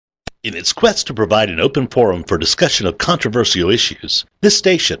In its quest to provide an open forum for discussion of controversial issues, this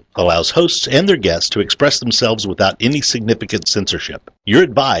station allows hosts and their guests to express themselves without any significant censorship. You're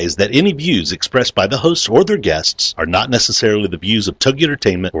advised that any views expressed by the hosts or their guests are not necessarily the views of Tug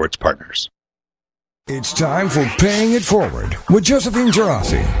Entertainment or its partners. It's time for Paying It Forward with Josephine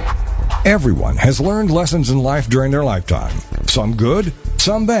Geraci. Everyone has learned lessons in life during their lifetime. Some good,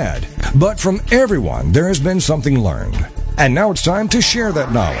 some bad. But from everyone, there has been something learned. And now it's time to share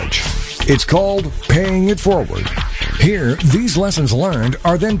that knowledge. It's called Paying It Forward. Here, these lessons learned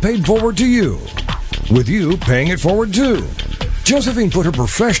are then paid forward to you, with you paying it forward too. Josephine put her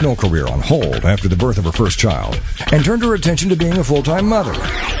professional career on hold after the birth of her first child and turned her attention to being a full-time mother.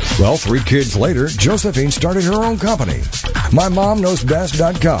 Well, 3 kids later, Josephine started her own company,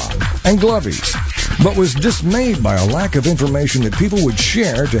 MyMomKnowsBest.com and Glovies, but was dismayed by a lack of information that people would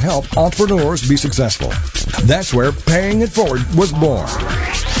share to help entrepreneurs be successful. That's where Paying It Forward was born.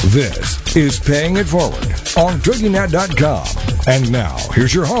 This is Paying It Forward on TogiNet.com. And now,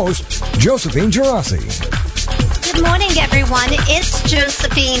 here's your host, Josephine Geraci. Good morning, everyone. It's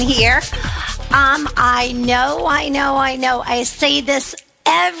Josephine here. I know. I say this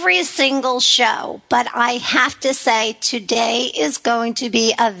every single show, but I have to say today is going to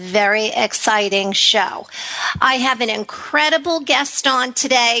be a very exciting show. I have an incredible guest on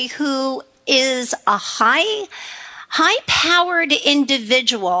today who is a high-powered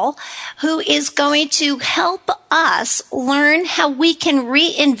individual who is going to help us learn how we can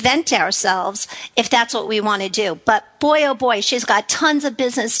reinvent ourselves if that's what we want to do. But boy, oh boy, she's got tons of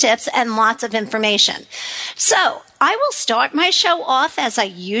business tips and lots of information. So I will start my show off as I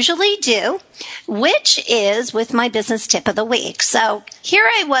usually do, which is with my business tip of the week. So here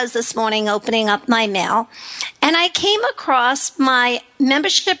I was this morning opening up my mail, and I came across my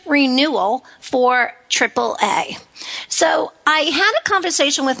membership renewal for AAA. So I had a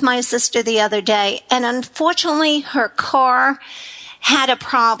conversation with my sister the other day, and unfortunately her car had a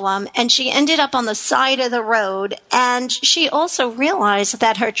problem, and she ended up on the side of the road, and she also realized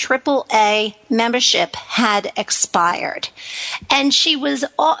that her AAA membership had expired. And she was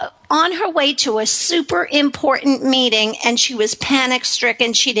on her way to a super important meeting, and she was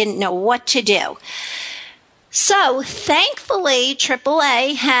panic-stricken. She didn't know what to do. So thankfully,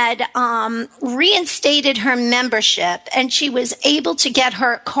 AAA had reinstated her membership, and she was able to get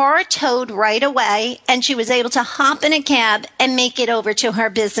her car towed right away, and she was able to hop in a cab and make it over to her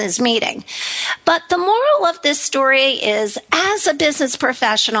business meeting. But the moral of this story is, as a business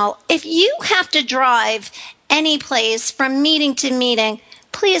professional, if you have to drive any place from meeting to meeting,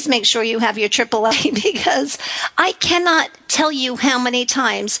 please make sure you have your AAA, because I cannot tell you how many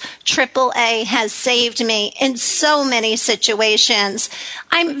times AAA has saved me in so many situations.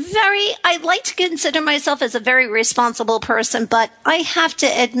 I like to consider myself as a very responsible person, but I have to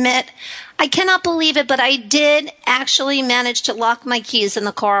admit, I cannot believe it, but I did actually manage to lock my keys in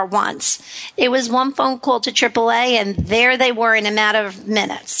the car once. It was one phone call to AAA, and there they were in a matter of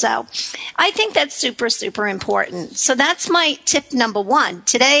minutes. So I think that's super, super important. So that's my tip number 1.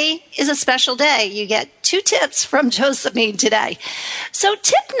 Today is a special day. You get 2 tips from Josephine today. So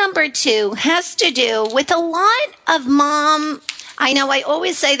tip number 2 has to do with a lot of I know I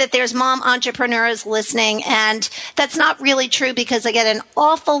always say that there's mom entrepreneurs listening, and that's not really true, because I get an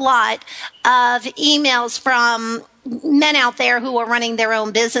awful lot of emails from men out there who are running their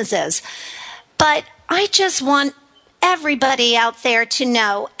own businesses. But I just want everybody out there to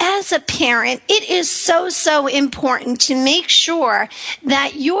know, as a parent, it is so, so important to make sure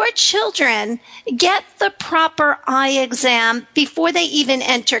that your children get the proper eye exam before they even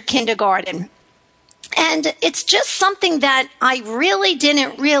enter kindergarten. And it's just something that I really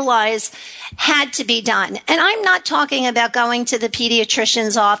didn't realize had to be done. And I'm not talking about going to the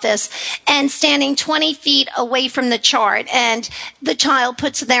pediatrician's office and standing 20 feet away from the chart, and the child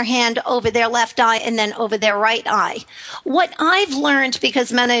puts their hand over their left eye and then over their right eye. What I've learned,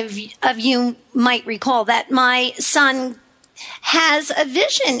 because many of you might recall that my son has a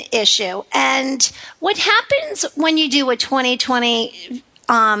vision issue, and what happens when you do a 20/20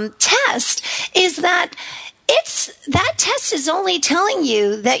 test is that that test is only telling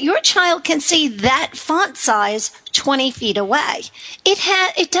you that your child can see that font size 20 feet away.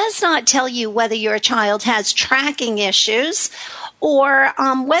 It does not tell you whether your child has tracking issues or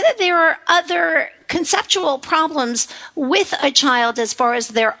whether there are other conceptual problems with a child as far as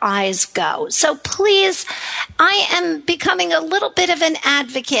their eyes go. So please, I am becoming a little bit of an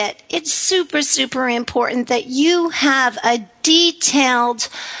advocate. It's super, super important that you have a detailed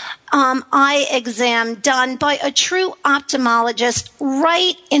eye exam done by a true ophthalmologist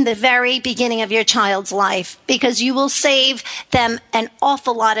right in the very beginning of your child's life, because you will save them an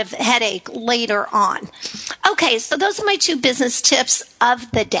awful lot of headache later on. Okay, so those are my 2 business tips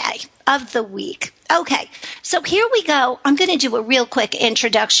of the day, of the week. Okay, so here we go. I'm going to do a real quick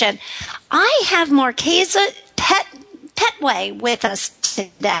introduction. I have Marquesa Pettway with us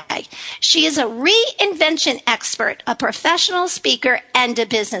today. She is a reinvention expert, a professional speaker, and a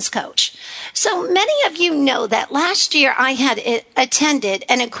business coach. So many of you know that last year I had attended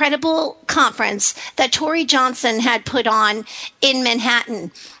an incredible conference that Tori Johnson had put on in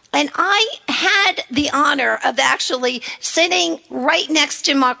Manhattan. And I had the honor of actually sitting right next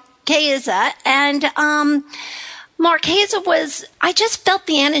to Marquesa, and Marquesa I just felt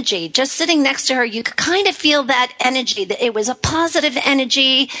the energy. Just sitting next to her, you could kind of feel that energy, that it was a positive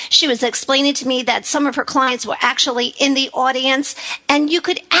energy. She was explaining to me that some of her clients were actually in the audience, and you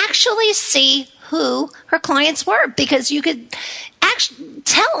could actually see who her clients were, because you could actually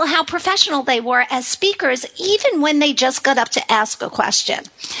tell how professional they were as speakers, even when they just got up to ask a question.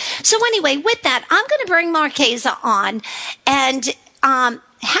 So anyway, with that, I'm going to bring Marquesa on and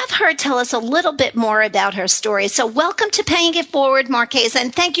have her tell us a little bit more about her story. So welcome to Paying It Forward, Marquesa,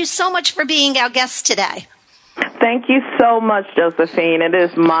 and thank you so much for being our guest today. Thank you so much, Josephine. It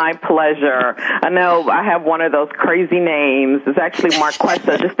is my pleasure. I know I have one of those crazy names. It's actually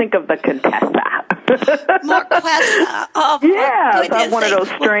Marquesa. Just think of the Contessa. Marquesa. Oh, yeah, so I have one of those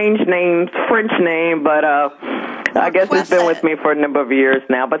strange names, French name, but I guess it's been with me for a number of years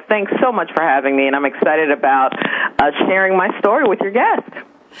now. But thanks so much for having me, and I'm excited about sharing my story with your guest.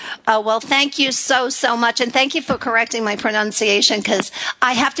 Oh, well, thank you so much. And thank you for correcting my pronunciation, because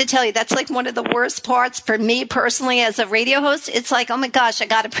I have to tell you, that's like one of the worst parts for me personally as a radio host. It's like, oh my gosh, I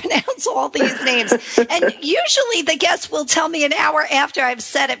got to pronounce all these names. And usually the guests will tell me an hour after I've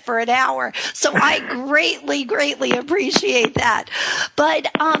said it for an hour. So I greatly appreciate that. But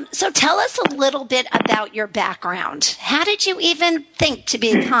so tell us a little bit about your background. How did you even think to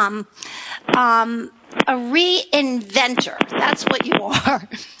become a reinventor? That's what you are.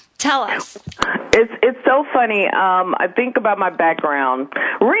 Tell us. It's so funny. I think about my background.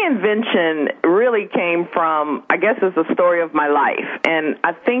 Reinvention really came from, I guess, it's a story of my life. And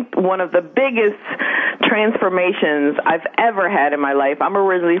I think one of the biggest transformations I've ever had in my life, I'm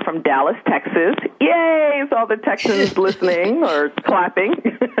originally from Dallas, Texas. Yay! It's all the Texans listening or clapping.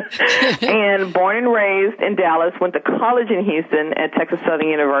 And born and raised in Dallas, went to college in Houston at Texas Southern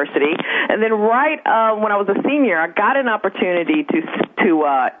University. And then right when I was a senior, I got an opportunity to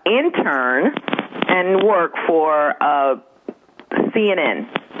intern and work for CNN.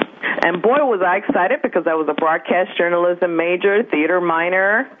 And boy, was I excited, because I was a broadcast journalism major, theater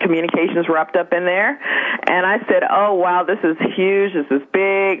minor, communications wrapped up in there. And I said, oh, wow, this is huge. This is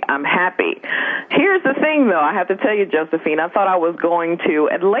big. I'm happy. Here's the thing, though. I have to tell you, Josephine, I thought I was going to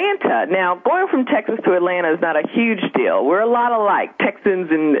Atlanta. Now, going from Texas to Atlanta is not a huge deal. We're a lot alike, Texans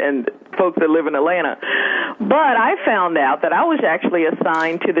and folks that live in Atlanta. But I found out that I was actually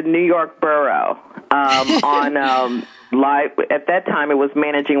assigned to the New York borough on live. At that time, it was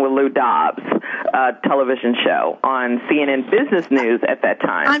Managing with Lou Dobbs, television show on CNN Business News at that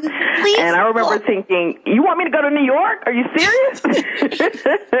time. And I remember thinking, you want me to go to New York? Are you serious?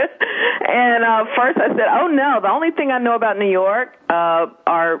 And first I said, oh, no, the only thing I know about New York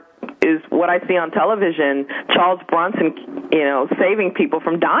is what I see on television, Charles Bronson, saving people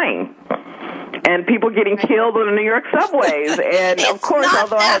from dying. And people getting killed on the New York subways. And, of course,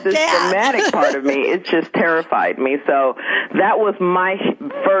 although I had this dramatic part of me, it just terrified me. So that was my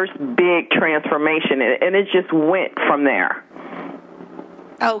first big transformation, and it just went from there.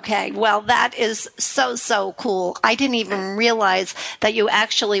 Okay, well, that is so cool. I didn't even realize that you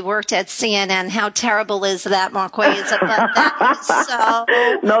actually worked at CNN. How terrible is that, Marquesa? But that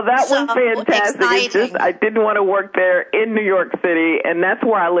is no, that was fantastic. Exciting. It's just I didn't want to work there in New York City, and that's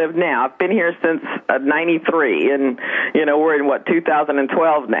where I live now. I've been here since '93, and we're in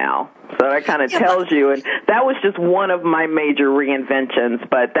 2012 now. So that kind of tells you, and that was just one of my major reinventions.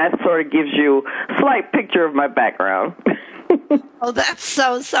 But that sort of gives you a slight picture of my background. Oh, that's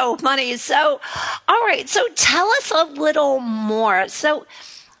so funny. So, all right. So tell us a little more. So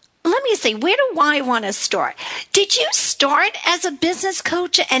let me see. Where do I want to start? Did you start as a business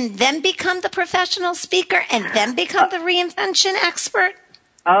coach and then become the professional speaker and then become the reinvention expert?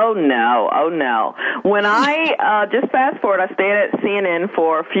 Oh, no. When I, just fast forward, I stayed at CNN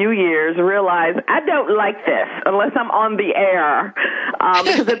for a few years, realized I don't like this unless I'm on the air.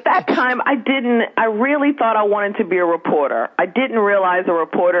 Because at that time, I really thought I wanted to be a reporter. I didn't realize a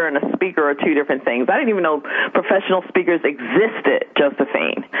reporter and a speaker are two different things. I didn't even know professional speakers existed,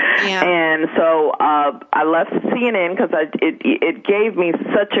 Josephine. Yeah. And so, I left CNN because it gave me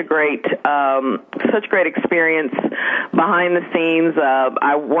such great experience behind the scenes.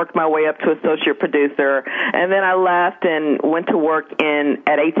 I worked my way up to associate producer, and then I left and went to work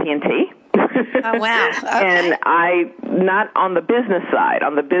at AT&T. Oh, wow. Okay. And not on the business side.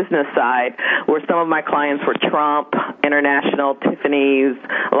 On the business side, where some of my clients were Trump, International, Tiffany's,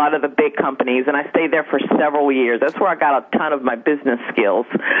 a lot of the big companies, and I stayed there for several years. That's where I got a ton of my business skills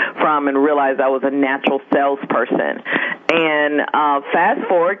from and realized I was a natural salesperson. And fast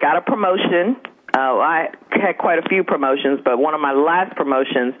forward, got a promotion. I had quite a few promotions, but one of my last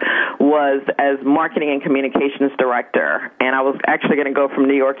promotions was as marketing and communications director. And I was actually going to go from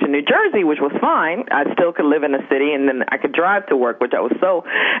New York to New Jersey, which was fine. I still could live in the city, and then I could drive to work, which I was so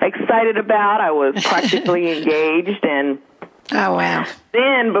excited about. I was practically engaged, and oh, wow.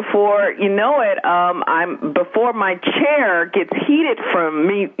 Then before you know it, before my chair gets heated from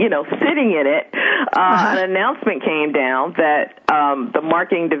me, sitting in it, an announcement came down that the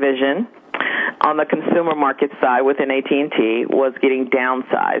marketing division on the consumer market side within AT&T was getting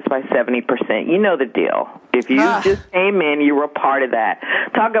downsized by 70%. You know the deal. If you just came in, you were part of that.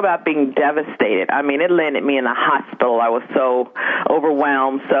 Talk about being devastated. I mean, it landed me in the hospital. I was so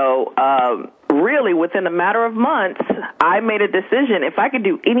overwhelmed. So, really, within a matter of months, I made a decision. If I could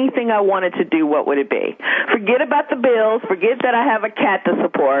do anything I wanted to do, what would it be? Forget about the bills. Forget that I have a cat to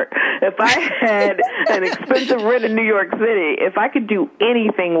support. If I had an expensive rent in New York City, if I could do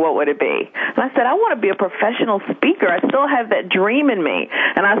anything, what would it be? And I said, I want to be a professional speaker. I still have that dream in me.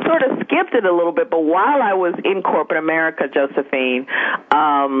 And I sort of skipped it a little bit, but while I was in corporate America, Josephine,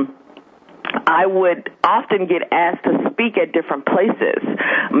 I would often get asked to speak at different places.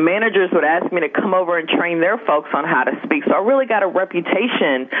 Managers would ask me to come over and train their folks on how to speak. So I really got a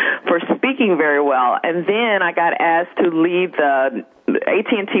reputation for speaking very well. And then I got asked to lead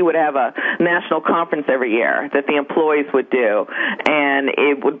AT&T would have a national conference every year that the employees would do, and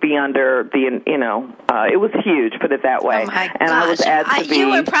it would be under it was huge, put it that way. Oh my and gosh. I was asked to be. You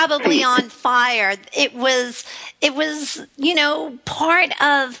were probably on fire. It was, part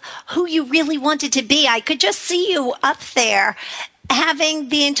of who you really wanted to be. I could just see you up there having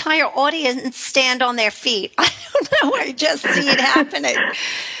the entire audience stand on their feet. I don't know. I just see it happening.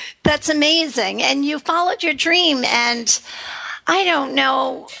 That's amazing. And you followed your dream, and I don't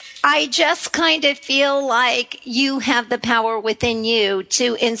know. I just kind of feel like you have the power within you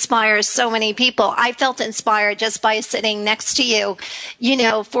to inspire so many people. I felt inspired just by sitting next to you,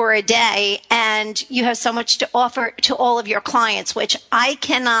 for a day. And you have so much to offer to all of your clients, which I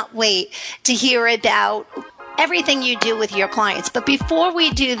cannot wait to hear about everything you do with your clients. But before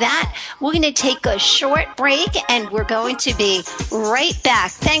we do that, we're going to take a short break, and we're going to be right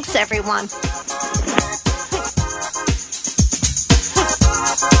back. Thanks, everyone.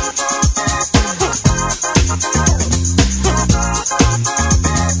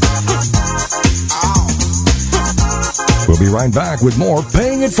 We'll be right back with more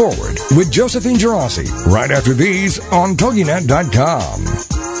Paying It Forward with Josephine Geraci right after these on TogiNet.com.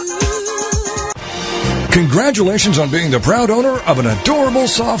 Congratulations on being the proud owner of an adorable,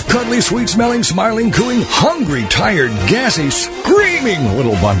 soft, cuddly, sweet-smelling, smiling, cooing, hungry, tired, gassy, screaming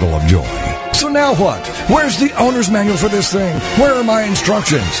little bundle of joy. So now what? Where's the owner's manual for this thing? Where are my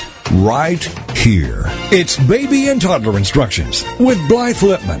instructions? Right here. It's Baby and Toddler Instructions with Blythe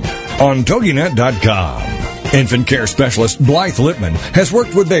Lipman on TogiNet.com. Infant care specialist Blythe Lipman has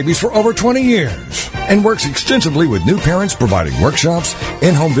worked with babies for over 20 years and works extensively with new parents, providing workshops,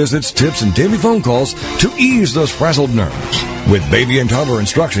 in-home visits, tips, and daily phone calls to ease those frazzled nerves. With Baby and Toddler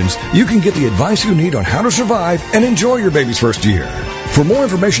Instructions, you can get the advice you need on how to survive and enjoy your baby's first year. For more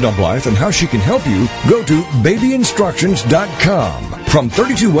information on Blythe and how she can help you, go to babyinstructions.com. From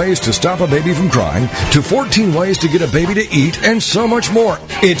 32 ways to stop a baby from crying to 14 ways to get a baby to eat and so much more.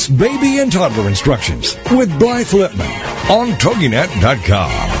 It's Baby and Toddler Instructions with Blythe Lipman on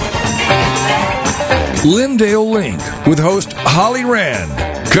TogiNet.com. Lindale Link with host Holly Rand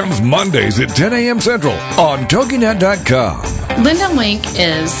comes Mondays at 10 a.m. Central on TogiNet.com. Linda Link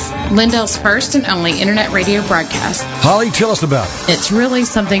is Lindell's first and only internet radio broadcast. Holly, tell us about it. It's really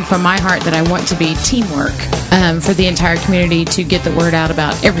something from my heart that I want to be teamwork for the entire community to get the word out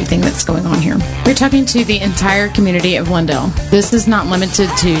about everything that's going on here. We're talking to the entire community of Lindell. This is not limited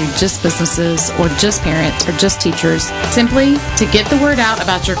to just businesses or just parents or just teachers. Simply, to get the word out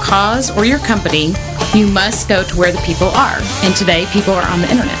about your cause or your company, you must go to where the people are. And today, people are on the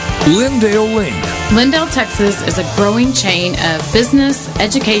internet. Lindell Link. Lindell, Texas is a growing chain of business,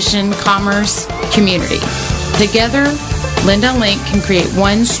 education, commerce, community. Together, Lindell Link can create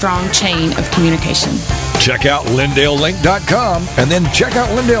one strong chain of communication. Check out LindellLink.com and then check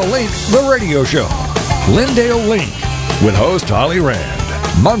out Lindell Link, the radio show. Lindell Link with host Holly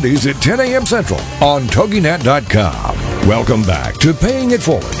Rand. Mondays at 10 a.m. Central on TogiNet.com. Welcome back to Paying It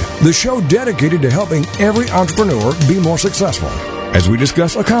Forward, the show dedicated to helping every entrepreneur be more successful, as we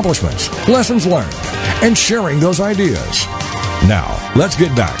discuss accomplishments, lessons learned, and sharing those ideas. Now, let's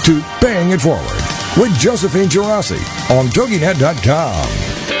get back to Paying It Forward with Josephine Geraci on TogiNet.com.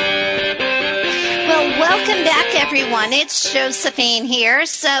 Well, welcome back, everyone. It's Josephine here.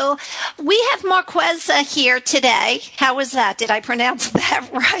 So we have Marquesa here today. How was that? Did I pronounce that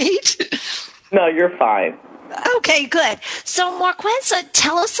right? No, you're fine. Okay, good. So Marquesa,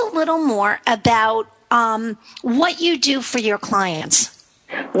 tell us a little more about what you do for your clients.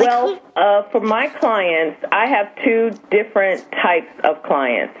 Well, for my clients, I have two different types of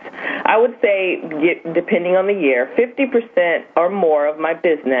clients. I would say, depending on the year, 50% or more of my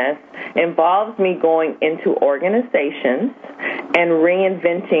business involves me going into organizations and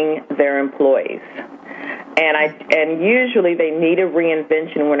reinventing their employees. And usually they need a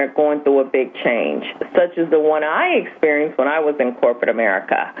reinvention when they're going through a big change, such as the one I experienced when I was in corporate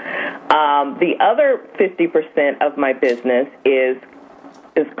America. The other 50% of my business is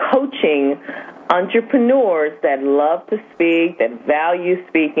coaching entrepreneurs that love to speak, that value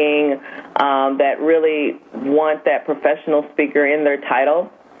speaking, that really want that professional speaker in their title.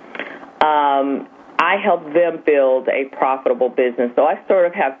 I help them build a profitable business. So I sort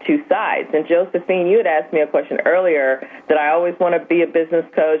of have two sides. And Josephine, you had asked me a question earlier, did I always want to be a business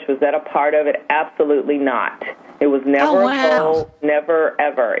coach? Was that a part of it? Absolutely not. It was never a goal, never,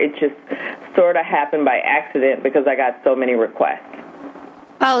 ever. It just sort of happened by accident because I got so many requests.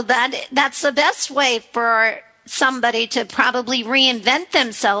 Oh, that's the best way for somebody to probably reinvent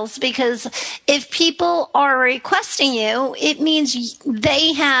themselves, because if people are requesting you, it means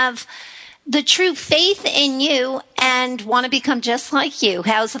they have the true faith in you and want to become just like you.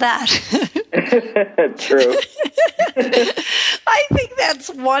 How's that? True. I think that's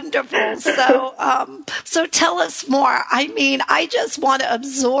wonderful. So tell us more. I mean, I just want to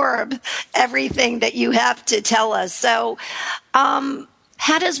absorb everything that you have to tell us. So,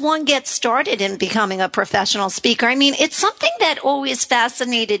 how does one get started in becoming a professional speaker? I mean, it's something that always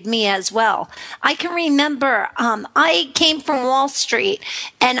fascinated me as well. I can remember I came from Wall Street,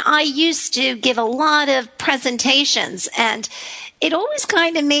 and I used to give a lot of presentations, and it always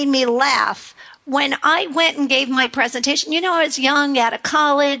kind of made me laugh when I went and gave my presentation. You know, I was young, out of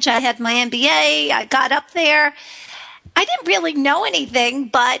college, I had my MBA, I got up there. I didn't really know anything,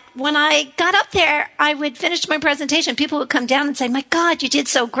 but when I got up there, I would finish my presentation. People would come down and say, "My God, you did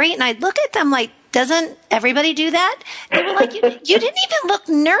so great." And I'd look at them like, "Doesn't everybody do that?" They were like, you didn't even look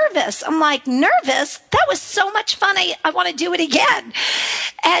nervous. I'm like, nervous? That was so much fun. I want to do it again.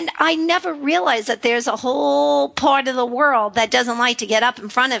 And I never realized that there's a whole part of the world that doesn't like to get up in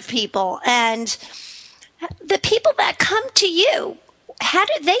front of people. And the people that come to you, how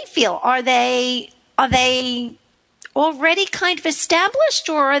do they feel? Are they already kind of established,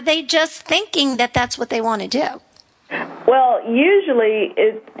 or are they just thinking that that's what they want to do? Well, usually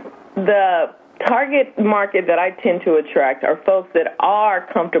it's the target market that I tend to attract are folks that are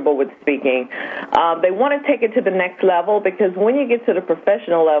comfortable with speaking. They want to take it to the next level, because when you get to the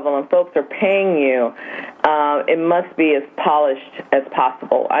professional level and folks are paying you, it must be as polished as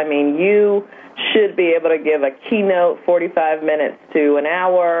possible. I mean, you should be able to give a keynote 45 minutes to an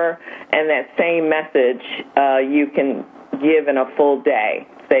hour, and that same message you can give in a full day,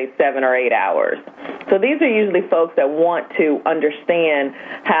 say 7 or 8 hours. So these are usually folks that want to understand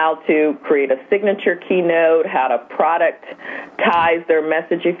how to create a signature keynote, how to productize their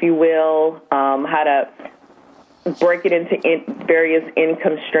message, if you will, how to break it into various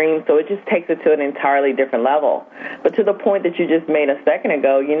income streams. So it just takes it to an entirely different level. But to the point that you just made a second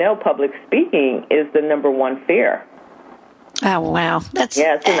ago, you know, public speaking is the number one fear. Oh, wow.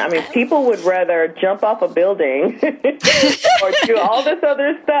 Yes, and I mean, people would rather jump off a building or do all this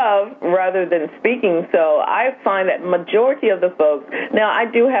other stuff rather than speaking. So I find that majority of the folks, now I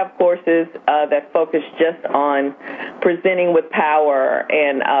do have courses that focus just on presenting with power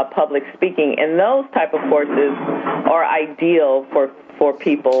and public speaking, and those type of courses are ideal for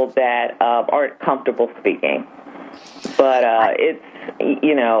people that aren't comfortable speaking. But it's,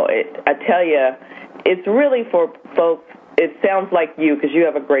 I tell you, it's really for folks. It sounds like you, because you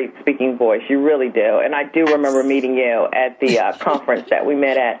have a great speaking voice. You really do. And I do remember meeting you at the conference that we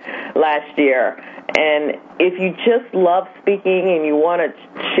met at last year. And if you just love speaking and you want to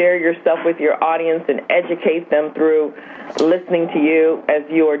share yourself with your audience and educate them through listening to you as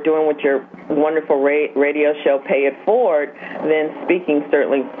you are doing with your wonderful radio show, Pay It Forward, then speaking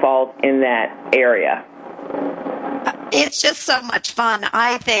certainly falls in that area. It's just so much fun,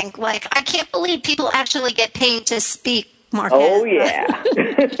 I think. Like, I can't believe people actually get paid to speak, Marquez. Oh, yeah.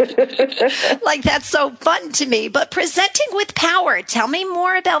 Like, that's so fun to me. But presenting with power, tell me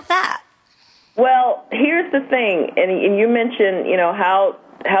more about that. Well, here's the thing, and you mentioned,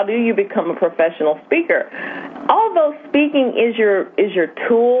 how do you become a professional speaker? Although speaking is your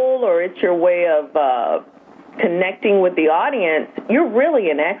tool, or it's your way of connecting with the audience, you're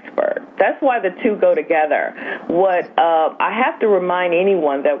really an expert. That's why the two go together. What I have to remind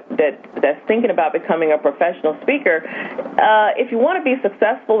anyone that's thinking about becoming a professional speaker, if you want to be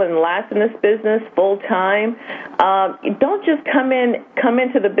successful and last in this business full time, don't just come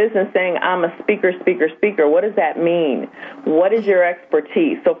into the business saying, I'm a speaker. What does that mean? What is your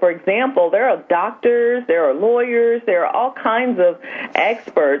expertise? So, for example, there are doctors, there are lawyers, there are all kinds of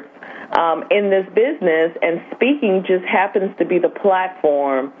experts in this business, and speaking just happens to be the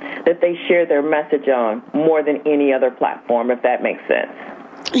platform that they share their message on more than any other platform, if that makes sense.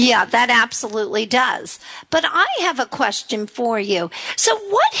 Yeah, that absolutely does. But I have a question for you. So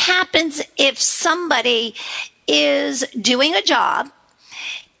what happens if somebody is doing a job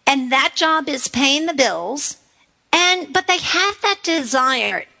and that job is paying the bills, but they have that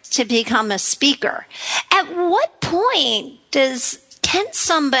desire to become a speaker? At what point can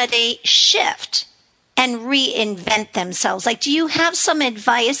somebody shift and reinvent themselves? Like, do you have some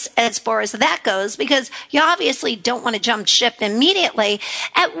advice as far as that goes? Because you obviously don't want to jump ship immediately.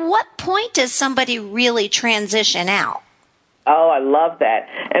 At what point does somebody really transition out? Oh, I love that.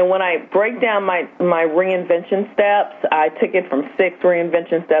 And when I break down my reinvention steps, I took it from 6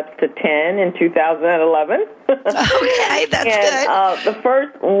 reinvention steps to 10 in 2011. Okay, that's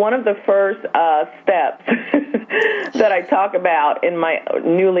good. One of the first steps that I talk about in my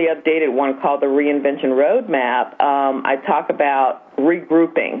newly updated one called the Reinvention Roadmap, I talk about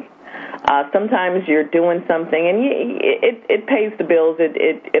regrouping. Sometimes you're doing something and it pays the bills,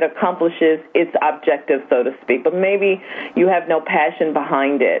 it accomplishes its objective, so to speak, but maybe you have no passion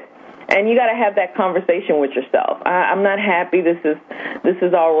behind it. And you got to have that conversation with yourself. I'm not happy. This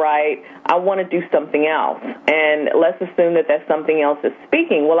is all right. I want to do something else. And let's assume that something else is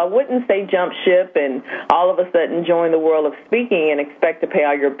speaking. Well, I wouldn't say jump ship and all of a sudden join the world of speaking and expect to pay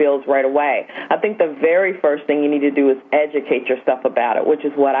all your bills right away. I think the very first thing you need to do is educate yourself about it, which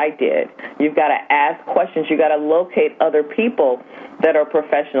is what I did. You've got to ask questions. You've got to locate other people that are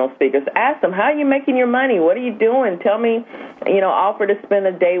professional speakers. Ask them, how are you making your money? What are you doing? Tell me, offer to spend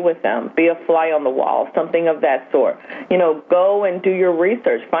a day with them. Be a fly on the wall, something of that sort. Go and do your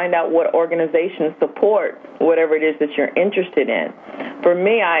research. Find out what organizations support whatever it is that you're interested in. For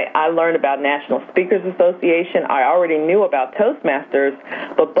me, I learned about National Speakers Association. I already knew about Toastmasters,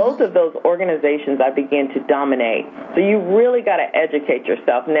 but both of those organizations I began to dominate. So you really got to educate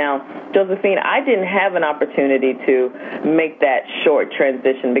yourself. Now, Josephine, I didn't have an opportunity to make that short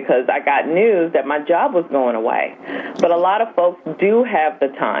transition because I got news that my job was going away. But a lot of folks do have the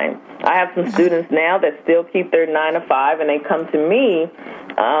time. I have some students now that still keep their 9 to 5, and they come to me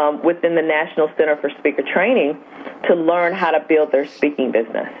within the National Center for Speaker Training to learn how to build their speaking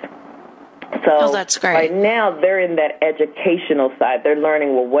business. So that's great. Right now they're in that educational side. They're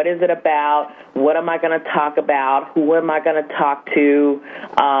learning, well, what is it about? What am I going to talk about? Who am I going to talk to?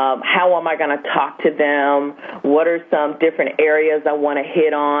 How am I going to talk to them? What are some different areas I want to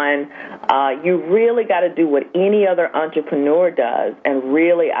hit on? You really got to do what any other entrepreneur does and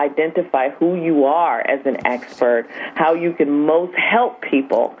really identify who you are as an expert, how you can most help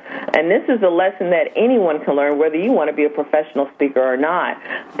people. And this is a lesson that anyone can learn, whether you want to be a professional speaker or not.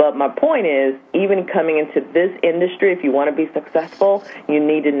 But my point is, even coming into this industry, if you want to be successful, you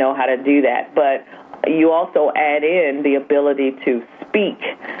need to know how to do that. But you also add in the ability to speak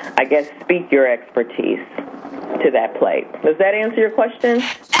your expertise to that plate. Does that answer your question?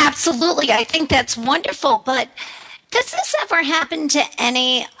 Absolutely. I think that's wonderful. But Does this ever happen to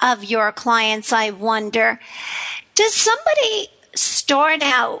any of your clients, I wonder? Does somebody start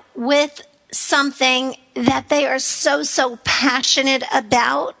out with something that they are so passionate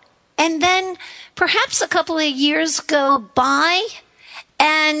about, and then perhaps a couple of years go by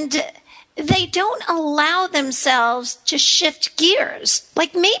and they don't allow themselves to shift gears?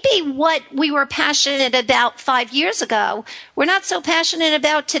 Like maybe what we were passionate about 5 years ago, we're not so passionate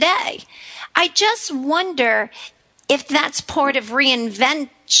about today. I just wonder if that's part of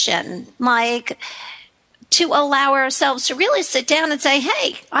reinvention, like to allow ourselves to really sit down and say,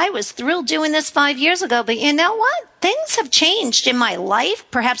 hey, I was thrilled doing this 5 years ago, but you know what? Things have changed in my life.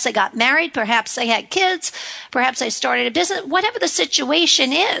 Perhaps I got married. Perhaps I had kids. Perhaps I started a business. Whatever the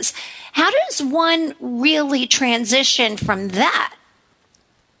situation is, how does one really transition from that?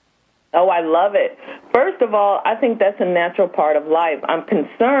 Oh, I love it. First of all, I think that's a natural part of life. I'm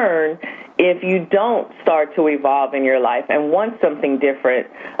concerned if you don't start to evolve in your life and want something different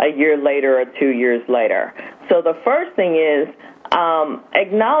a year later or 2 years later. So the first thing is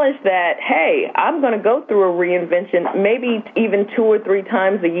acknowledge that, hey, I'm going to go through a reinvention maybe even 2 or 3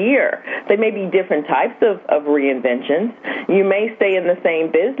 times a year. There may be different types of reinventions. You may stay in the same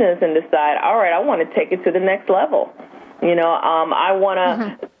business and decide, all right, I want to take it to the next level. You know, I want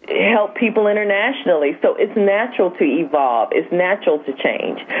to help people internationally. So it's natural to evolve. It's natural to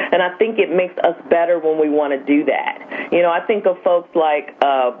change. And I think it makes us better when we want to do that. You know, I think of folks like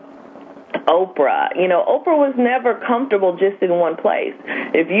Oprah. You know, Oprah was never comfortable just in one place.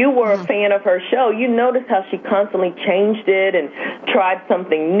 If you were a fan of her show, you noticed how she constantly changed it and tried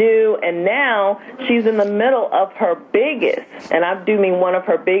something new, and now she's in the middle of her biggest, and I do mean one of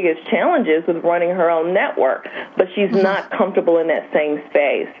her biggest challenges with running her own network, but she's not comfortable in that same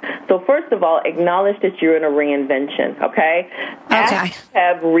space. So first of all, acknowledge that you're in a reinvention, okay? After you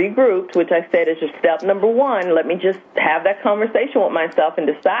have regrouped, which I said is just step number 1, let me just have that conversation with myself and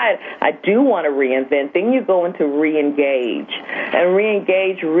decide I do want to reinvent. Then you go into re-engage. And re-engage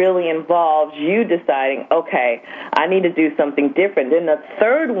really involves you deciding, okay, I need to do something different. Then the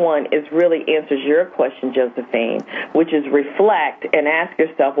third one is really answers your question, Josephine, which is reflect and ask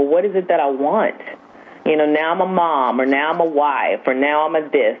yourself, well, what is it that I want? You know, now I'm a mom, or now I'm a wife, or now I'm a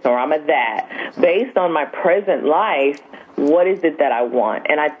this, or I'm a that. Based on my present life, what is it that I want?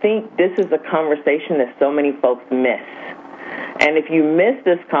 And I think this is a conversation that so many folks miss. And if you miss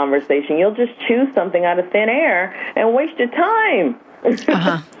this conversation, you'll just choose something out of thin air and waste your time.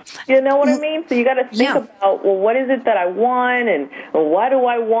 You know what I mean? So you got to think about, well, what is it that I want, and why do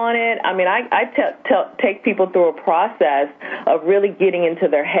I want it? I mean, I take people through a process of really getting into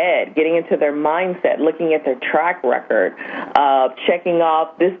their head, getting into their mindset, looking at their track record, checking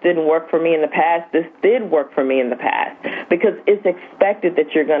off, this didn't work for me in the past, this did work for me in the past, because it's expected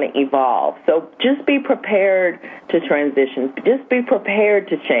that you're going to evolve. So just be prepared to transition. Just be prepared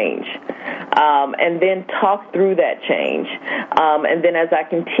to change, and then talk through that change. And then as I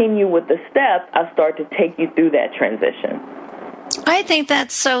continue with the steps, I start to take you through that transition. I think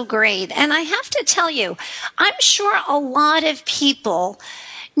that's so great. And I have to tell you, I'm sure a lot of people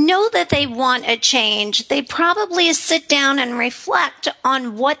know that they want a change. They probably sit down and reflect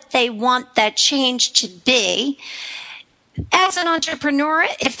on what they want that change to be. As an entrepreneur,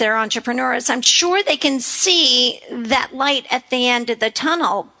 if they're entrepreneurs, I'm sure they can see that light at the end of the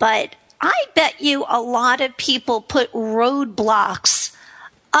tunnel. But I bet you a lot of people put roadblocks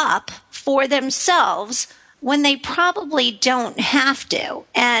up for themselves when they probably don't have to.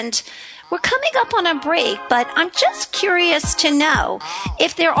 And we're coming up on a break, but I'm just curious to know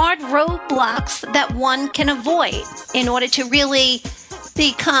if there are roadblocks that one can avoid in order to really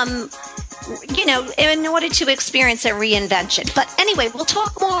become, you know, in order to experience a reinvention. But anyway, we'll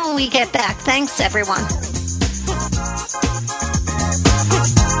talk more when we get back. Thanks, everyone.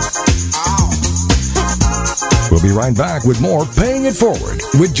 We'll be right back with more Paying It Forward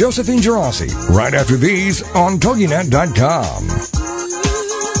with Josephine Geraci right after these on TogiNet.com.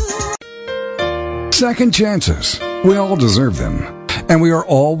 Second chances. We all deserve them, and we are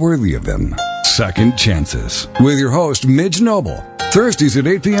all worthy of them. Second Chances with your host, Midge Noble. Thursdays at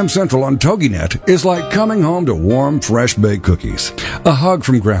 8 p.m. Central on TogiNet is like coming home to warm, fresh-baked cookies, a hug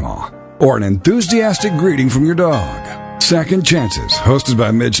from Grandma, or an enthusiastic greeting from your dog. Second Chances, hosted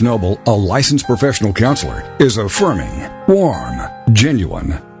by Midge Noble, a licensed professional counselor, is affirming, warm,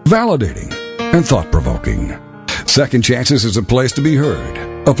 genuine, validating, and thought-provoking. Second Chances is a place to be heard,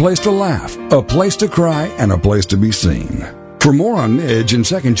 a place to laugh, a place to cry, and a place to be seen. For more on Midge and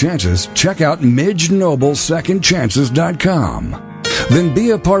Second Chances, check out MidgeNobleSecondChances.com. Then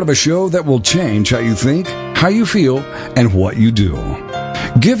be a part of a show that will change how you think, how you feel, and what you do.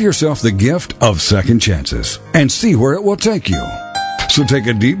 Give yourself the gift of second chances and see where it will take you. So take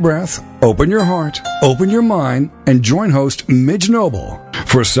a deep breath, open your heart, open your mind, and join host Midge Noble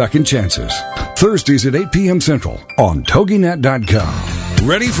for Second Chances, Thursdays at 8 p.m. Central on TogiNet.com.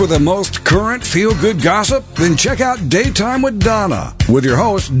 Ready for the most current feel-good gossip? Then check out Daytime with Donna with your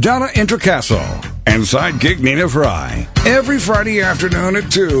host, Donna Introcaso, and sidekick Nina Fry. Every Friday afternoon at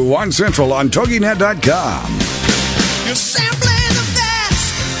 2 on Central on TogiNet.com. You're simply the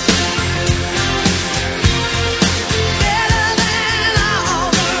best. Better than all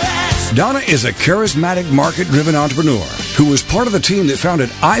the rest. Donna is a charismatic, market-driven entrepreneur who was part of the team that founded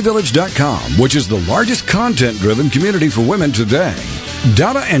iVillage.com, which is the largest content-driven community for women today.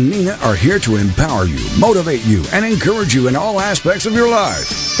 Donna and Nina are here to empower you, motivate you, and encourage you in all aspects of your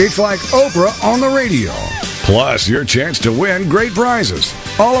life. It's like Oprah on the radio. Plus, your chance to win great prizes,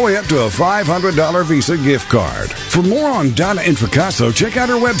 all the way up to a $500 Visa gift card. For more on Donna Introcaso, check out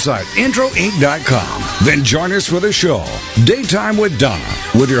her website, introinc.com. Then join us for the show, Daytime with Donna,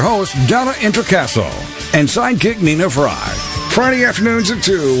 with your host, Donna Introcaso, and sidekick Nina Fry. Friday afternoons at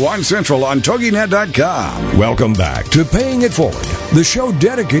 2 on Central on TogiNet.com. Welcome back to Paying It Forward, the show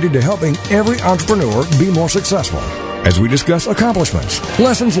dedicated to helping every entrepreneur be more successful, as we discuss accomplishments,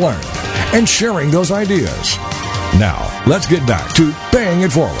 lessons learned, and sharing those ideas. Now, let's get back to Paying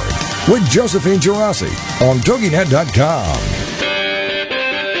It Forward with Josephine Geraci on TogiNet.com.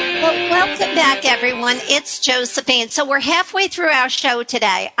 Welcome back, everyone. It's Josephine. So we're halfway through our show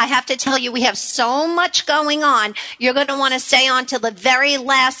today. I have to tell you, we have so much going on. You're going to want to stay on till the very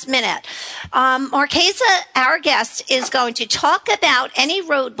last minute. Marquesa, our guest, is going to talk about any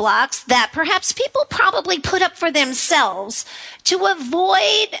roadblocks that perhaps people probably put up for themselves to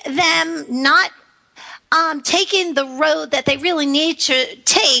avoid them not taking the road that they really need to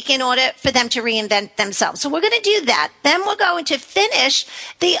take in order for them to reinvent themselves. So we're going to do that. Then we're going to finish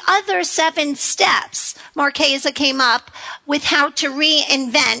the other 7 steps. Marquesa came up with how to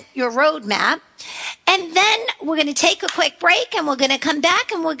reinvent your roadmap. And then we're going to take a quick break and we're going to come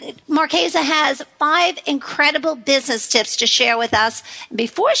back and Marquesa has 5 incredible business tips to share with us. And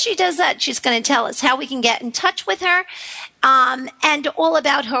before she does that, she's going to tell us how we can get in touch with her. And all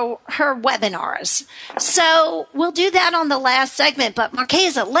about her webinars. So we'll do that on the last segment. But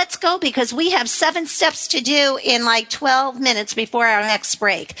Marquesa, let's go because we have 7 steps to do in like 12 minutes before our next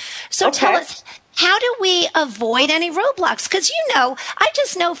break. So Tell us, how do we avoid any roadblocks? Because, I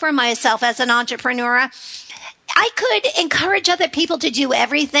just know for myself as an entrepreneur, I could encourage other people to do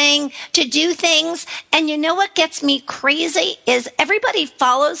everything, to do things. And you know what gets me crazy is everybody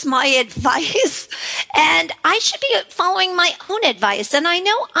follows my advice and I should be following my own advice. And I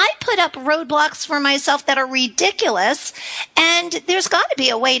know I put up roadblocks for myself that are ridiculous. And there's got to be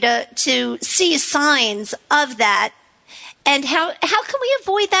a way to see signs of that. And how can we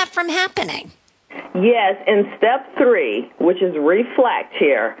avoid that from happening? Yes, in step 3, which is reflect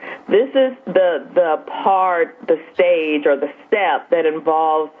here, this is the stage or the step that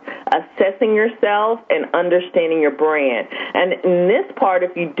involves assessing yourself and understanding your brand. And in this part,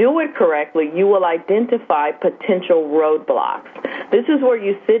 if you do it correctly, you will identify potential roadblocks. This is where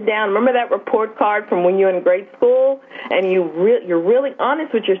you sit down. Remember that report card from when you're in grade school? And you're really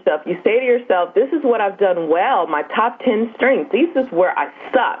honest with yourself. You say to yourself, this is what I've done well, my top 10 strengths. This is where I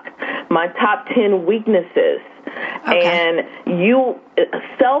suck, my top 10 weaknesses. Okay. And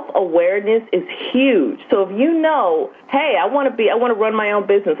self-awareness is huge. So if you know, hey, I want to run my own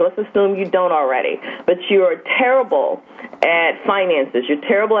business. Let's assume you don't already, but you're terrible at finances. You're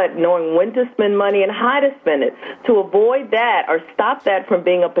terrible at knowing when to spend money and how to spend it. To avoid that or stop that from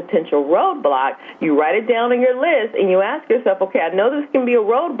being a potential roadblock, you write it down on your list and you ask yourself, okay, I know this can be a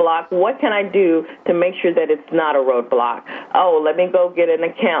roadblock. What can I do to make sure that it's not a roadblock? Oh, let me go get an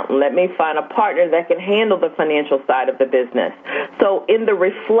accountant. Let me find a partner that can handle the financial side of the business. So in the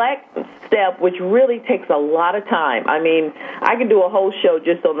reflect step, which really takes a lot of time, I mean, I can do a whole show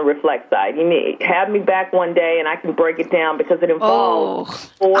just on the reflect side. You need have me back one day and I can break it down because it involves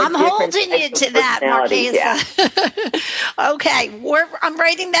 4 I'm different holding you to that, Marquesa. Yeah. Okay, I'm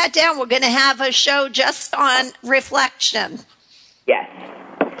writing that down. We're going to have a show just on reflection. Yes.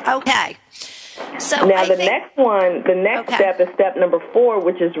 Okay. So now the next step is step number 4,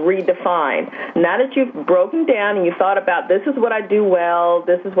 which is redefine. Now that you've broken down and you thought about this is what I do well,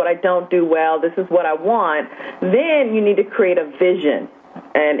 this is what I don't do well, this is what I want, then you need to create a vision.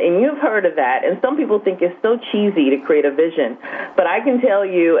 And you've heard of that, and some people think it's so cheesy to create a vision. But I can tell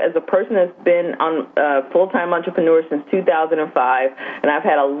you, as a person that's been on full-time entrepreneur since 2005, and I've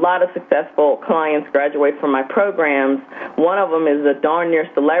had a lot of successful clients graduate from my programs, one of them is a darn near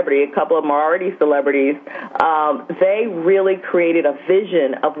celebrity, a couple of them are already celebrities, they really created a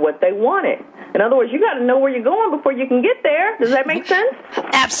vision of what they wanted. In other words, you got to know where you're going before you can get there. Does that make sense?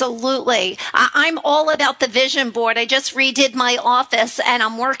 Absolutely. I'm all about the vision board. I just redid my office, and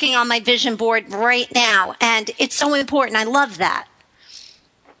I'm working on my vision board right now, and it's so important. I love that.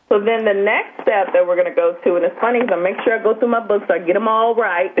 So then the next step that we're going to go to, and it's funny because I make sure I go through my books so I get them all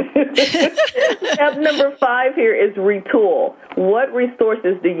right. Step number 5 here is retool. What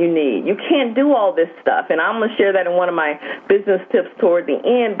resources do you need? You can't do all this stuff, and I'm going to share that in one of my business tips toward the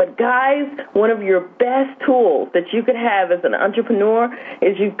end. But guys, one of your best tools that you could have as an entrepreneur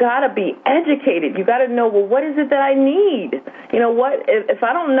is you've got to be educated. You got to know, well, what is it that I need? You know what? If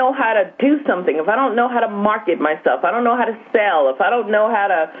I don't know how to do something, if I don't know how to market myself, I don't know how to sell, if I don't know how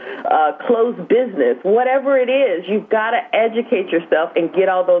to close business, whatever it is, you've got to educate yourself and get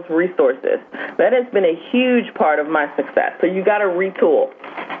all those resources. That has been a huge part of my success. So you got to retool.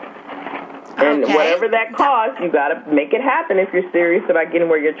 And whatever that costs, you got to make it happen if you're serious about getting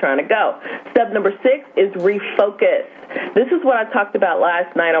where you're trying to go. Step number 6 is refocus. This is what I talked about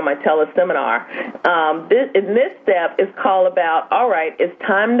last night on my teleseminar. This step is called about, all right, it's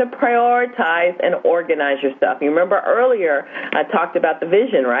time to prioritize and organize yourself. You remember earlier I talked about the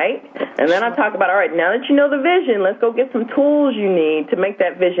vision, right? And then I talked about, all right, now that you know the vision, let's go get some tools you need to make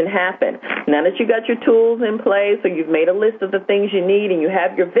that vision happen. Now that you got your tools in place, so you've made a list of the things you need and you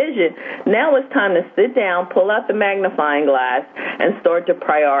have your vision, now it's time to sit down, pull out the magnifying glass, and start to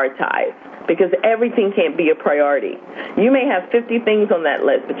prioritize. Because everything can't be a priority. You may have 50 things on that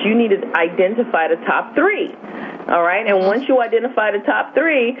list, but you need to identify the top 3. All right? And once you identify the top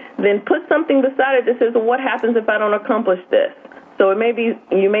 3, then put something beside it that says, well, what happens if I don't accomplish this? So it may be,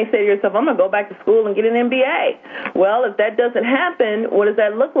 you may say to yourself, I'm going to go back to school and get an MBA. Well, if that doesn't happen, what does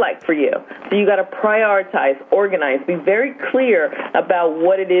that look like for you? So you got to prioritize, organize, be very clear about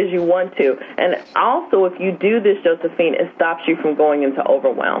what it is you want to. And also, if you do this, Josephine, it stops you from going into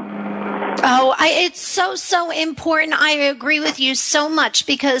overwhelm. Oh, it's so important. I agree with you so much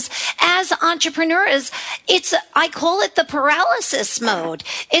because as entrepreneurs, I call it the paralysis mode.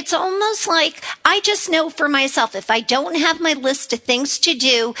 It's almost like I just know for myself, if I don't have my list of things to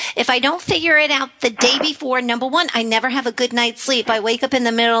do, if I don't figure it out the day before, number one, I never have a good night's sleep. I wake up in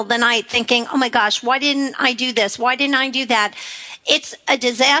the middle of the night thinking, oh my gosh, why didn't I do this? Why didn't I do that? It's a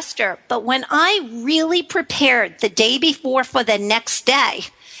disaster. But when I really prepared the day before for the next day,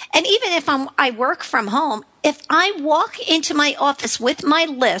 and even if I work from home, if I walk into my office with my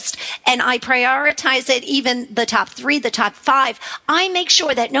list and I prioritize it, even the top 3, the top 5, I make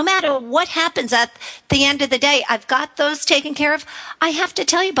sure that no matter what happens at the end of the day, I've got those taken care of. I have to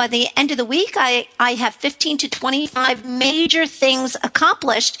tell you, by the end of the week, I have 15 to 25 major things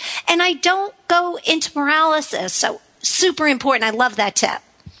accomplished, and I don't go into paralysis. So super important. I love that tip.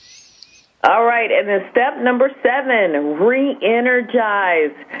 All right, and then step number 7,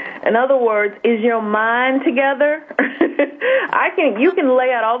 re-energize. In other words, is your mind together? You can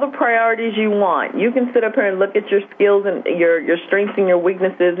lay out all the priorities you want. You can sit up here and look at your skills and your strengths and your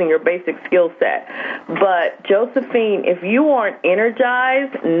weaknesses and your basic skill set. But Josephine, if you aren't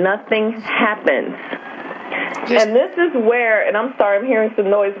energized, nothing happens. And this is where, and I'm sorry, I'm hearing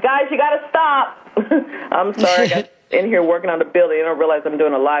some noise. Guys, you got to stop. I'm sorry, I got in here working on the building. I don't realize I'm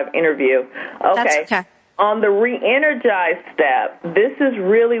doing a live interview. Okay. That's okay. On the re-energize step, this is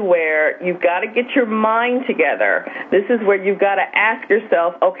really where you've got to get your mind together. This is where you've got to ask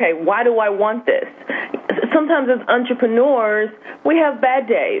yourself, okay, why do I want this? Sometimes as entrepreneurs, we have bad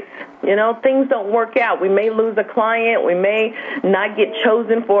days. You know, things don't work out. We may lose a client. We may not get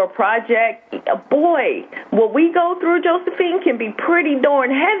chosen for a project. Boy, what we go through, Josephine, can be pretty darn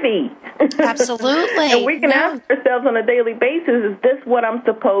heavy. Absolutely. And we can ask ourselves on a daily basis, is this what I'm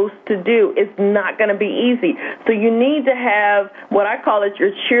supposed to do? It's not going to be easy. So you need to have what I call it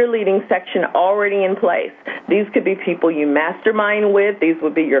your cheerleading section already in place. These could be people you mastermind with. These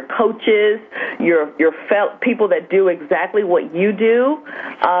would be your coaches, your people that do exactly what you do.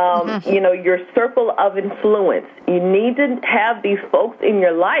 You know, your circle of influence. You need to have these folks in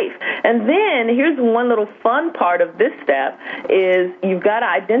your life. And then here's one little fun part of this step is you've got to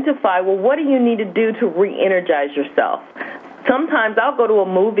identify, well, what do you need to do to re-energize yourself? sometimes I'll go to a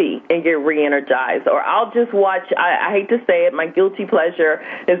movie and get re-energized, or I'll just watch, I hate to say it, my guilty pleasure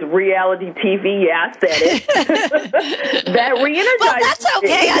is reality TV. Yeah, I said it. That re-energizes. Well, that's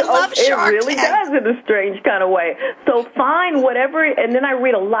okay. I love Shark It really does in a strange kind of way. So find whatever, and then I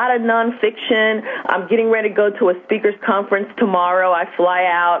read a lot of nonfiction. I'm getting ready to go to a speakers conference tomorrow. I fly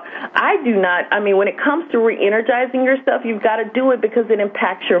out. When it comes to re-energizing yourself, you've got to do it because it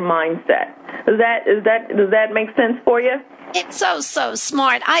impacts your mindset. Does that make sense for you? It's so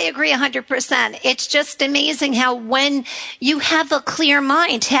smart. I agree 100%. It's just amazing how when you have a clear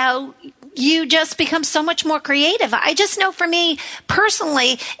mind, how you just become so much more creative. I just know for me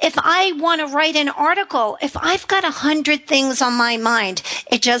personally, if I want to write an article, if I've got 100 things on my mind,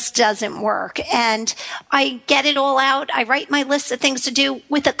 it just doesn't work. And I get it all out. I write my list of things to do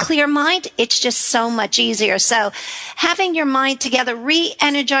with a clear mind. It's just so much easier. So having your mind together,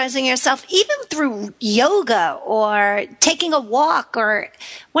 re-energizing yourself, even through yoga or taking a walk or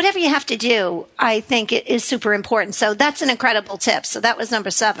whatever you have to do, I think it is super important. So that's an incredible tip. So that was number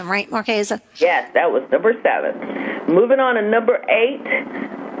 7, right, Marquesa? Yes, that was number 7. Moving on to number 8,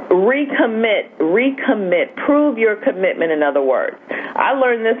 recommit. Prove your commitment, in other words. I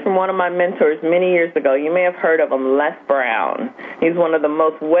learned this from one of my mentors many years ago. You may have heard of him, Les Brown. He's one of the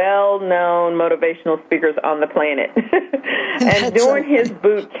most well-known motivational speakers on the planet. And during his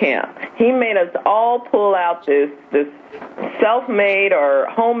boot camp, he made us all pull out this self-made or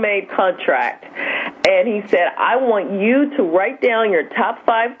homemade contract. And he said, I want you to write down your top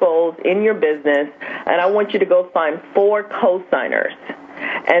 5 goals in your business, and I want you to go find 4 co-signers.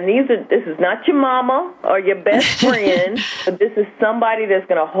 And this is not your mama or your best friend, but this is somebody that's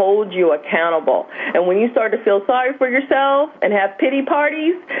going to hold you accountable. And when you start to feel sorry for yourself and have pity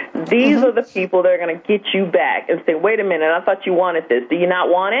parties, these are the people that are going to get you back and say, wait a minute, I thought you wanted this. Do you not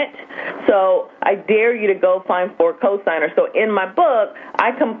want it? So I dare you to go find 4 co-signers. So in my book,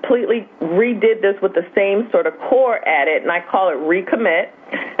 I completely redid this with the same sort of core at it, and I call it Recommit.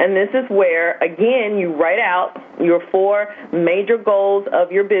 And this is where, again, you write out your 4 major goals of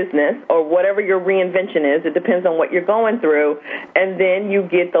your business or whatever your reinvention is. It depends on what you're going through. And then you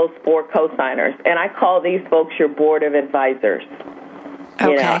get those 4 co-signers. And I call these folks your board of advisors.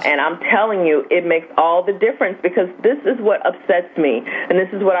 Okay. And I'm telling you, it makes all the difference because this is what upsets me, and this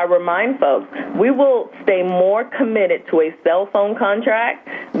is what I remind folks. We will stay more committed to a cell phone contract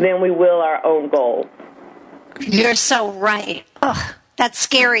than we will our own goals. You're so right. Ugh, that's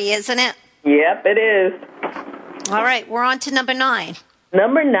scary, isn't it? Yep, it is. All right, we're on to number 9.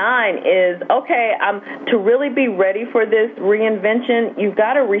 Number 9 is, okay, to really be ready for this reinvention, you've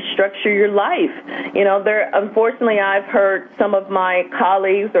got to restructure your life. Unfortunately, I've heard some of my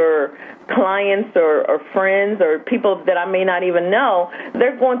colleagues or clients or friends or people that I may not even know,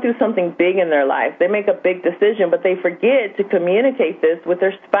 they're going through something big in their life. They make a big decision, but they forget to communicate this with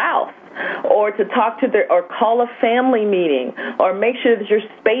their spouse or to talk to or call a family meeting or make sure that your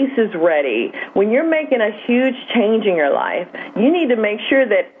space is ready. When you're making a huge change in your life, you need to make sure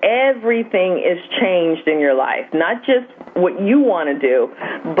that everything is changed in your life, not just what you want to do,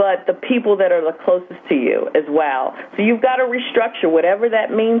 but the people that are the closest to you as well. So you've got to restructure whatever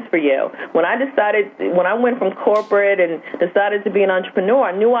that means for you. When I went from corporate and decided to be an entrepreneur,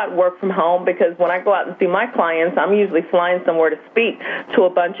 I knew I'd work from home because when I go out and see my clients, I'm usually flying somewhere to speak to a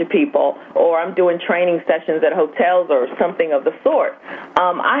bunch of people, or I'm doing training sessions at hotels or something of the sort.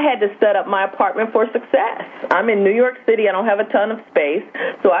 I had to set up my apartment for success. I'm in New York City. I don't have a ton of space,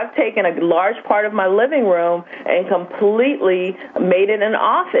 so I've taken a large part of my living room and completely made it an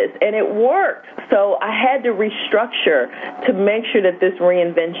office, and it worked. So I had to restructure to make sure that this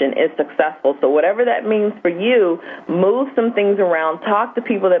reinvention is successful. So whatever that means for you, move some things around, talk to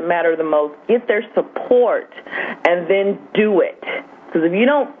people that matter the most, get their support, and then do it. Because if you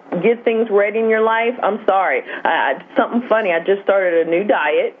don't get things ready in your life, I'm sorry. Something funny, I just started a new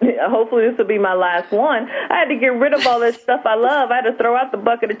diet. Hopefully this will be my last one. I had to get rid of all this stuff I love. I had to throw out the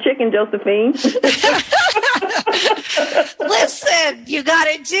bucket of chicken, Josephine. Listen, you got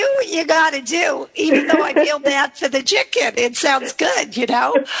to do what you got to do. Even though I feel bad for the chicken, it sounds good,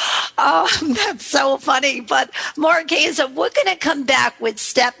 that's so funny. But Marquesa, we're going to come back with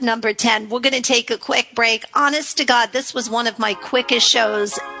step number 10. We're going to take a quick break. Honest to God, this was one of my quickest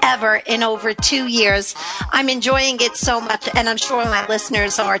shows ever in over 2 years. I'm enjoying it so much, and I'm sure my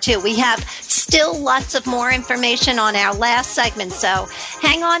listeners are too. We have still lots of more information on our last segment, so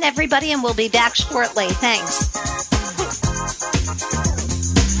hang on, everybody, and we'll be back shortly. Thanks.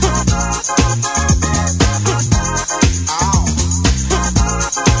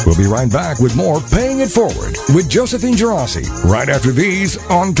 We'll be right back with more Paying It Forward with Josephine Geraci right after these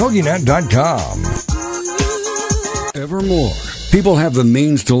on TogiNet.com. Ever Nevermore. People have the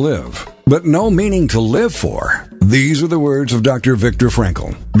means to live, but no meaning to live for. These are the words of Dr. Viktor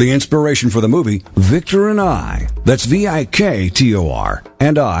Frankl, the inspiration for the movie Victor and I. That's VIKTOR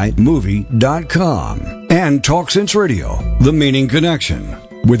and I, movie.com. And Talk Sense Radio, The Meaning Connection,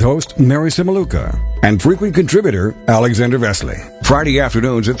 with host Mary Simaluka and frequent contributor Alexander Vesley. Friday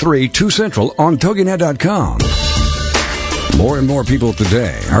afternoons at 3, 2 Central on TogiNet.com. More and more people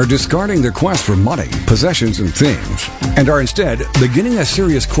today are discarding their quest for money, possessions, and things, and are instead beginning a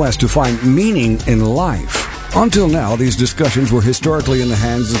serious quest to find meaning in life. Until now, these discussions were historically in the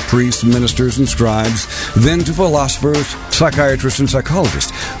hands of priests, ministers, and scribes, then to philosophers, psychiatrists, and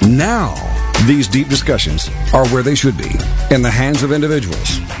psychologists. Now, these deep discussions are where they should be, in the hands of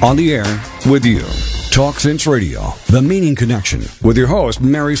individuals, on the air with you. Talk Sense Radio, The Meaning Connection, with your host,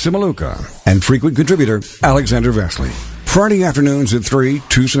 Mary Simaluka, and frequent contributor, Alexander Vesley. Friday afternoons at 3,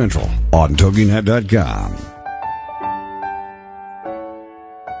 2 Central on TogiNet.com.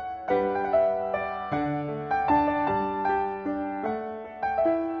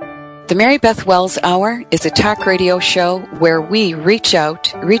 The Mary Beth Wells Hour is a talk radio show where we reach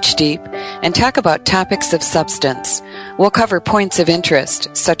out, reach deep, and talk about topics of substance. We'll cover points of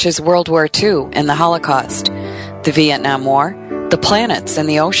interest, such as World War II and the Holocaust, the Vietnam War, the planets and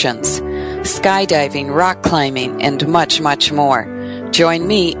the oceans, skydiving, rock climbing, and much, much more. Join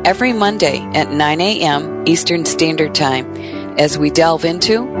me every Monday at 9 a.m. Eastern Standard Time as we delve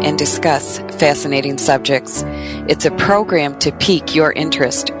into and discuss fascinating subjects. It's a program to pique your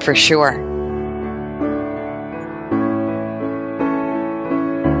interest for sure.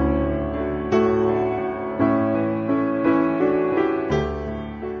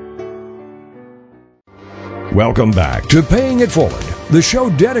 Welcome back to Paying It Forward, the show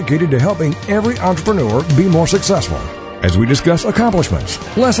dedicated to helping every entrepreneur be more successful, as we discuss accomplishments,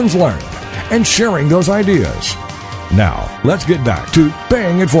 lessons learned, and sharing those ideas. Now, let's get back to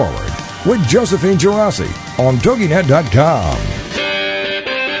Paying It Forward with Josephine Geraci on TogiNet.com.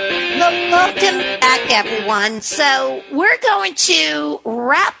 Welcome back, everyone. So we're going to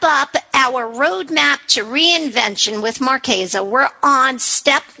wrap up our roadmap to reinvention with Marquesa. We're on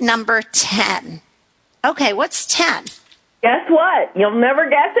step number 10. Okay, what's 10? Guess what? You'll never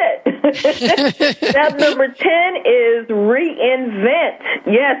guess it. Step number 10 is reinvent.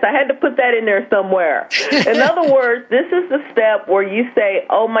 Yes, I had to put that in there somewhere. In other words, this is the step where you say,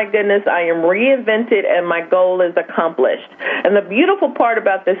 oh my goodness, I am reinvented and my goal is accomplished. And the beautiful part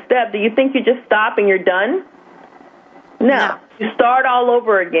about this step, do you think you just stop and you're done? No. You start all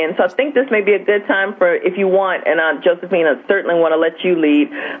over again. So I think this may be a good time for, if you want, and Josephine, I certainly want to let you lead,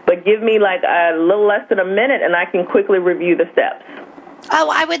 but give me like a little less than a minute and I can quickly review the steps.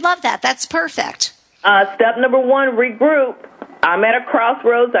 Oh, I would love that. That's perfect. Step number 1, regroup. I'm at a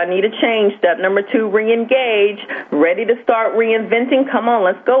crossroads. I need a change. Step number 2, re-engage. Ready to start reinventing? Come on,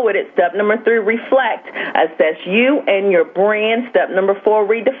 let's go with it. Step number 3, reflect. Assess you and your brand. Step number 4,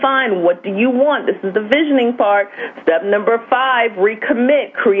 redefine. What do you want? This is the visioning part. Step number 5,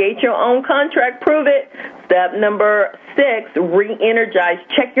 recommit. Create your own contract. Prove it. Step number 6, re-energize.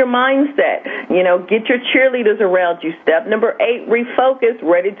 Check your mindset. Get your cheerleaders around you. Step number 8, refocus.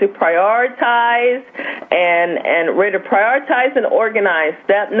 Ready to prioritize and ready to prioritize and organize.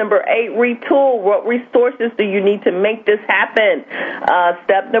 Step number 8, retool. What resources do you need to make this happen?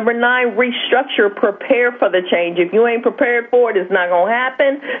 Step number 9, restructure. Prepare for the change. If you ain't prepared for it, it's not going to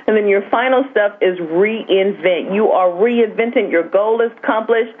happen. And then your final step is reinvent. You are reinventing. Your goal is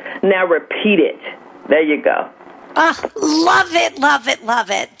accomplished. Now repeat it. There you go. Love it, love it,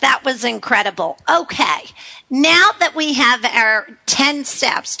 love it. That was incredible. Okay, now that we have our 10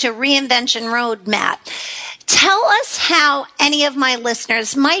 steps to reinvention roadmap, tell us how any of my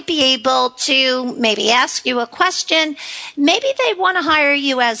listeners might be able to maybe ask you a question. Maybe they want to hire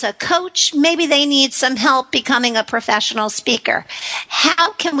you as a coach. Maybe they need some help becoming a professional speaker.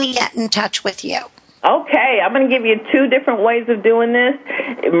 How can we get in touch with you? Okay, I'm going to give you 2 different ways of doing this.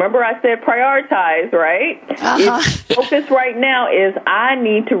 Remember I said prioritize, right? Focus right now is I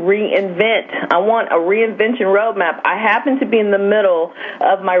need to reinvent. I want a reinvention roadmap. I happen to be in the middle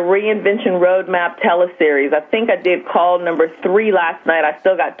of my reinvention roadmap teleseries. I think I did call number 3 last night. I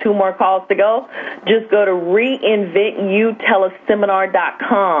still got 2 more calls to go. Just go to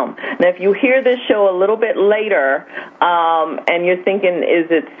reinventuteleseminar.com. Now, if you hear this show a little bit later and you're thinking,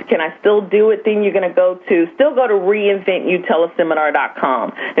 can I still do it? Then you're going to go to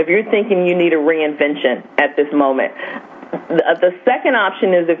reinventuteleseminar.com if you're thinking you need a reinvention at this moment. The second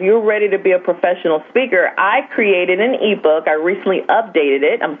option is if you're ready to be a professional speaker, I created an ebook. I recently updated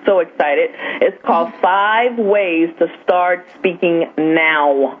it. I'm so excited. It's called 5 Ways to Start Speaking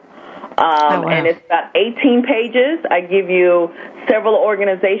Now. Wow. And it's about 18 pages. I give you several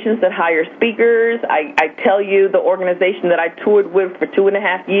organizations that hire speakers. I tell you the organization that I toured with for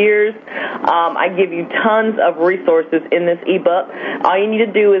 2.5 years. I give you tons of resources in this ebook. All you need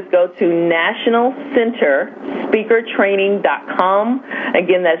to do is go to nationalcenterspeakertraining.com.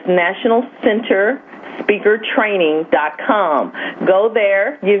 Again, that's nationalcenterspeakertraining.com. Go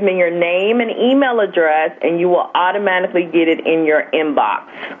there, give me your name and email address, and you will automatically get it in your inbox.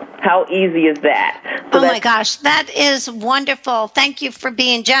 How easy is that? So oh my gosh, that is wonderful. Thank you for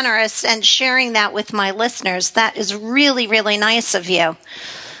being generous and sharing that with my listeners. That is really, really nice of you.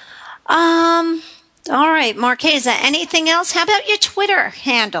 All right, Marquesa, anything else? How about your Twitter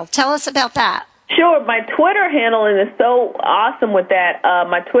handle? Tell us about that. Sure. My Twitter handle, and it's so awesome with that,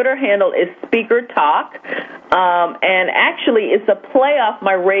 my Twitter handle is Speaker Talk, and actually it's a play off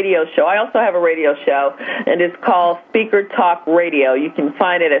my radio show. I also have a radio show, and it's called Speaker Talk Radio. You can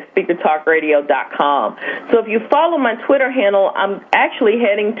find it at speakertalkradio.com. So if you follow my Twitter handle, I'm actually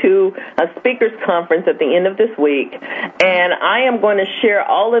heading to a speakers conference at the end of this week, and I am going to share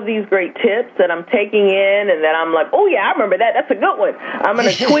all of these great tips that I'm taking in and that I'm like, oh, yeah, I remember that. That's a good one. I'm going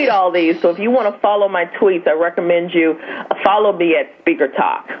to tweet all these. So if you want to follow my tweets, I recommend you follow me at Speaker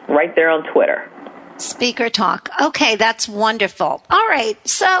Talk right there on Twitter. Speaker Talk. Okay, that's wonderful. All right,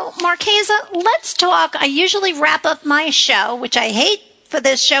 so Marquesa, let's talk. I usually wrap up my show, which I hate for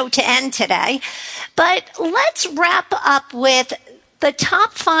this show to end today, but let's wrap up with the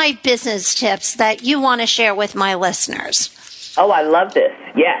top 5 business tips that you want to share with my listeners. Oh, I love this.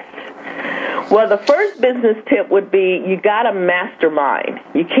 Yes. Well, the first business tip would be you got to mastermind.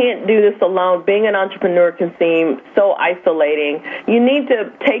 You can't do this alone. Being an entrepreneur can seem so isolating. You need to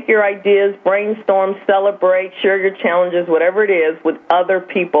take your ideas, brainstorm, celebrate, share your challenges, whatever it is, with other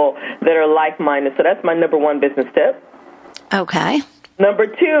people that are like-minded. So that's my number 1 business tip. Okay. Number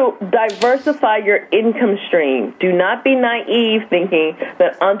 2, diversify your income stream. Do not be naive thinking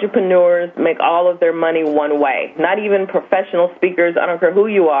that entrepreneurs make all of their money one way. Not even professional speakers. I don't care who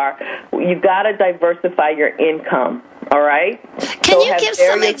you are. You've got to diversify your income. All right? Can you give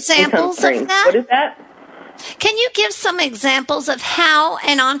some examples of that? What is that? Can you give some examples of how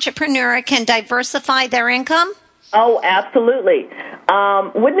an entrepreneur can diversify their income? Oh, absolutely.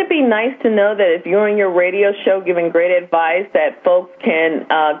 Wouldn't it be nice to know that if you're on your radio show giving great advice that folks can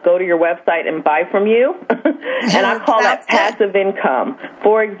go to your website and buy from you? And I call that passive income.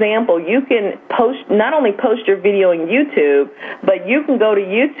 For example, you can not only post your video on YouTube, but you can go to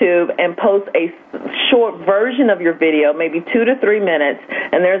YouTube and post a short version of your video, maybe 2 to 3 minutes,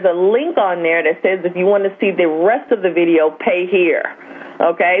 and there's a link on there that says if you want to see the rest of the video, pay here.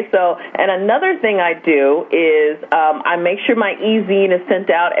 Okay, so, and another thing I do is I make sure my e-zine is sent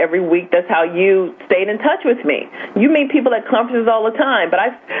out every week. That's how you stayed in touch with me. You meet people at conferences all the time,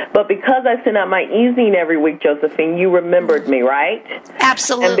 but because I send out my e-zine every week, Josephine, you remembered me, right?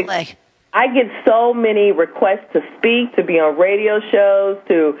 Absolutely. I get so many requests to speak, to be on radio shows,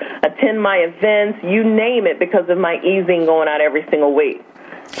 to attend my events, you name it, because of my e-zine going out every single week.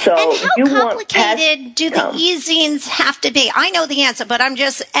 So and how complicated do the e-zines have to be? I know the answer, but I'm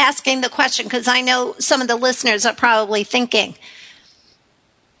just asking the question because I know some of the listeners are probably thinking.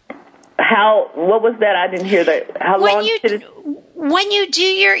 What was that? I didn't hear that. When you do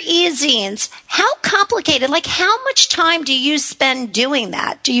your e-zines, how complicated, like how much time do you spend doing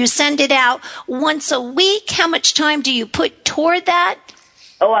that? Do you send it out once a week? How much time do you put toward that?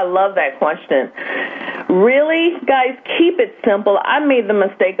 Oh, I love that question. Really, guys, keep it simple. I made the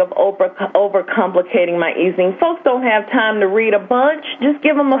mistake of overcomplicating my e-zine. Folks don't have time to read a bunch. Just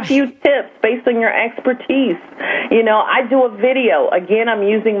give them a few tips based on your expertise. You know, I do a video. Again, I'm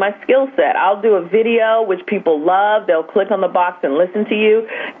using my skill set. I'll do a video, which people love. They'll click on the box and listen to you.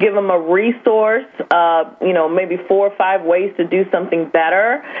 Give them a resource, maybe 4 or 5 ways to do something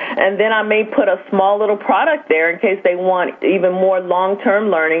better. And then I may put a small little product there in case they want even more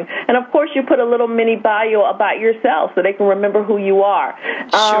long-term learning. And, of course, you put a little mini bio about yourself so they can remember who you are.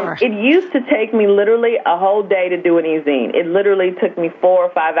 Sure. It used to take me literally a whole day to do an e-zine. It literally took me 4 or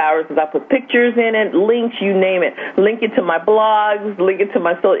 5 hours because I put pictures in it, links, you name it. Link it to my blogs, link it to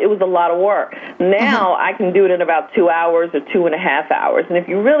my social. It was a lot of work. Now I can do it in about 2 hours or 2.5 hours. And if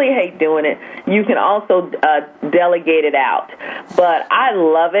you really hate doing it, you can also delegate it out. But I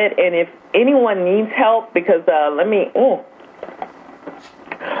love it. And if anyone needs help, because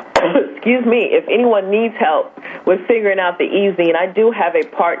excuse me, if anyone needs help with figuring out the e-zine, I do have a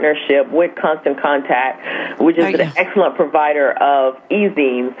partnership with Constant Contact, which is an excellent provider of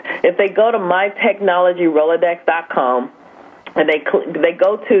e-zines. If they go to mytechnologyrolodex.com, and they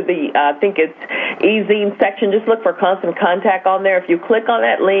go to the, I think it's e-zine section. Just look for Constant Contact on there. If you click on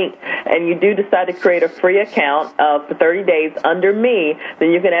that link and you do decide to create a free account for 30 days under me,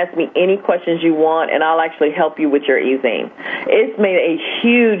 then you can ask me any questions you want, and I'll actually help you with your e-zine. It's made a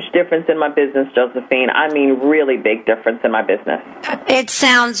huge difference in my business, Josephine. I mean, really big difference in my business. It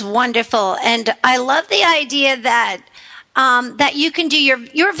sounds wonderful, and I love the idea that you can do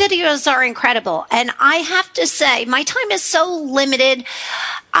your videos are incredible. And I have to say, my time is so limited.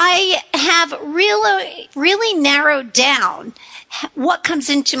 I have really narrowed down what comes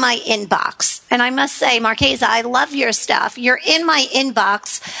into my inbox. And I must say, Marquesa, I love your stuff. You're in my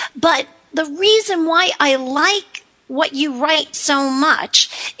inbox. But the reason why I like what you write so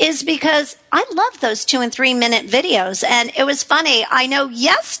much is because I love those 2 and 3 minute videos. And it was funny. I know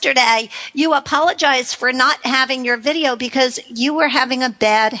yesterday you apologized for not having your video because you were having a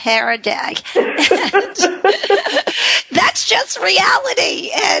bad hair day. That's just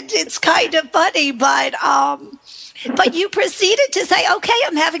reality. And it's kind of funny, but you proceeded to say, okay,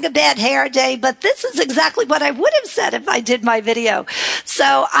 I'm having a bad hair day, but this is exactly what I would have said if I did my video.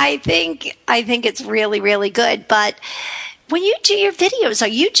 So I think it's really, really good. But when you do your videos, are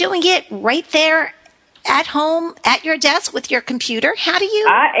you doing it right there at home, at your desk with your computer? How do you?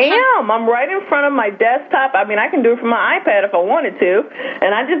 I am. I'm right in front of my desktop. I mean, I can do it from my iPad if I wanted to.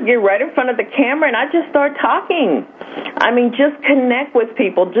 And I just get right in front of the camera and I just start talking. I mean, just connect with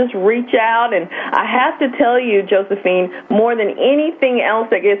people. Just reach out. And I have to tell you, Josephine, more than anything else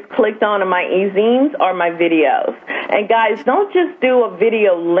that gets clicked on in my e-zines are my videos. And guys, don't just do a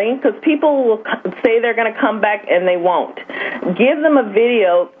video link, because people will say they're going to come back and they won't. Give them a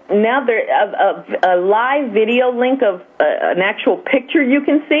video. Now a live video link of an actual picture you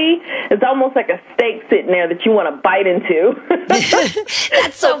can see is almost like a steak sitting there that you want to bite into.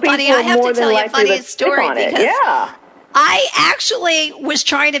 That's so funny. I have to tell you a funny story because I actually was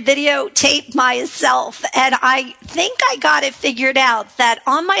trying to videotape myself, and I think I got it figured out that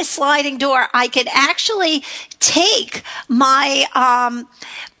on my sliding door I could actually take my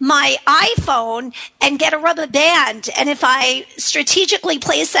my iPhone and get a rubber band, and if I strategically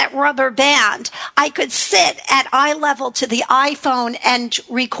place that rubber band, I could sit at eye level to the iPhone and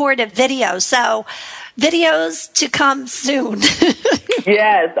record a video. So videos to come soon.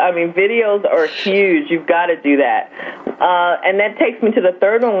 Yes, I mean, videos are huge. You've got to do that. And that takes me to the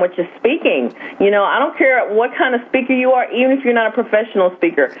third one, which is speaking. You know, I don't care what kind of speaker you are, even if you're not a professional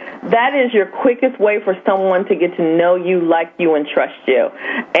speaker. That is your quickest way for someone to get to know you, like you, and trust you.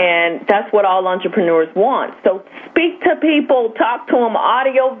 And that's what all entrepreneurs want. So speak to people, talk to them,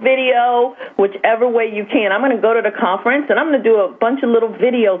 audio, video, whichever way you can. I'm going to go to the conference, and I'm going to do a bunch of little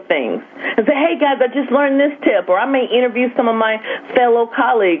video things and say, hey, guys, I just learned this tip, or I may interview some of my fellow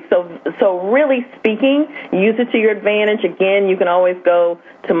colleagues. So really speaking, use it to your advantage. Again, you can always go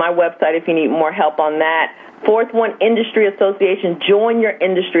to my website if you need more help on that. Fourth one, industry association. Join your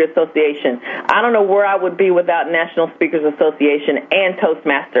industry association. I don't know where I would be without National Speakers Association and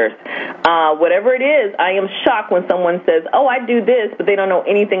Toastmasters. Whatever it is, I am shocked when someone says, oh, I do this, but they don't know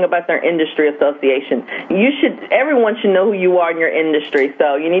anything about their industry association. Everyone should know who you are in your industry,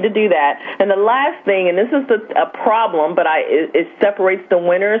 so you need to do that. And the last thing, and this is a problem, but it separates the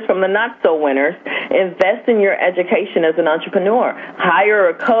winners from the not-so-winners, invest in your education as an entrepreneur. Hire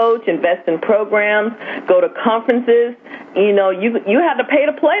a coach, invest in programs, go to conferences. You know, you have to pay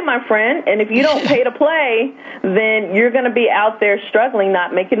to play, my friend. And if you don't pay to play, then you're going to be out there struggling,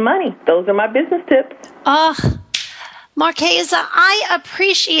 not making money. Those are my business tips. Marquesa, I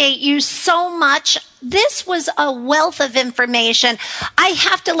appreciate you so much. This was a wealth of information. I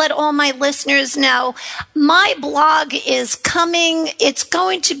have to let all my listeners know my blog is coming. It's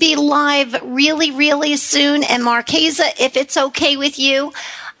going to be live really, really soon. And Marquesa, if it's okay with you,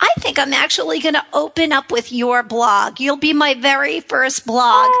 I think I'm actually going to open up with your blog. You'll be my very first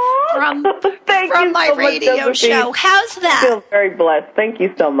blog from my radio show. How's that? I feel very blessed. Thank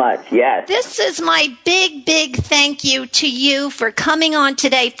you so much. Yes. This is my big, big thank you to you for coming on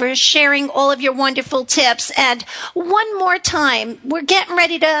today, for sharing all of your wonderful tips. And one more time, we're getting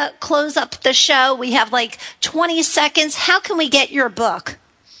ready to close up the show. We have like 20 seconds. How can we get your book?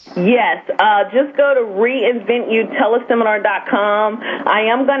 Yes, just go to reinventuteleseminar.com. I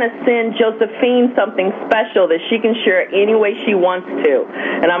am going to send Josephine something special that she can share any way she wants to,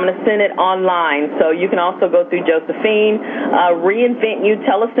 and I'm going to send it online. So you can also go through Josephine,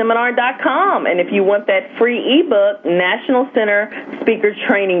 reinventuteleseminar.com, and if you want that free ebook,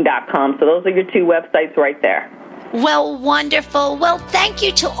 nationalcenterspeakertraining.com. So those are your two websites right there. Well, wonderful. Well, thank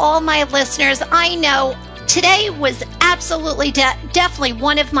you to all my listeners. I know today was absolutely definitely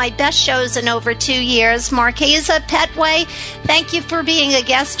one of my best shows in over 2 years. Marquesa Pettway, thank you for being a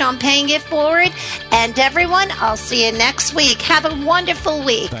guest on Paying It Forward. And everyone, I'll see you next week. Have a wonderful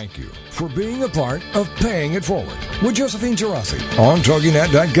week. Thank you for being a part of Paying It Forward with Josephine Geraci on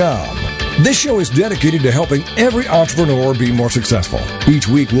TogiNet.com. This show is dedicated to helping every entrepreneur be more successful. Each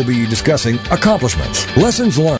week we'll be discussing accomplishments, lessons learned,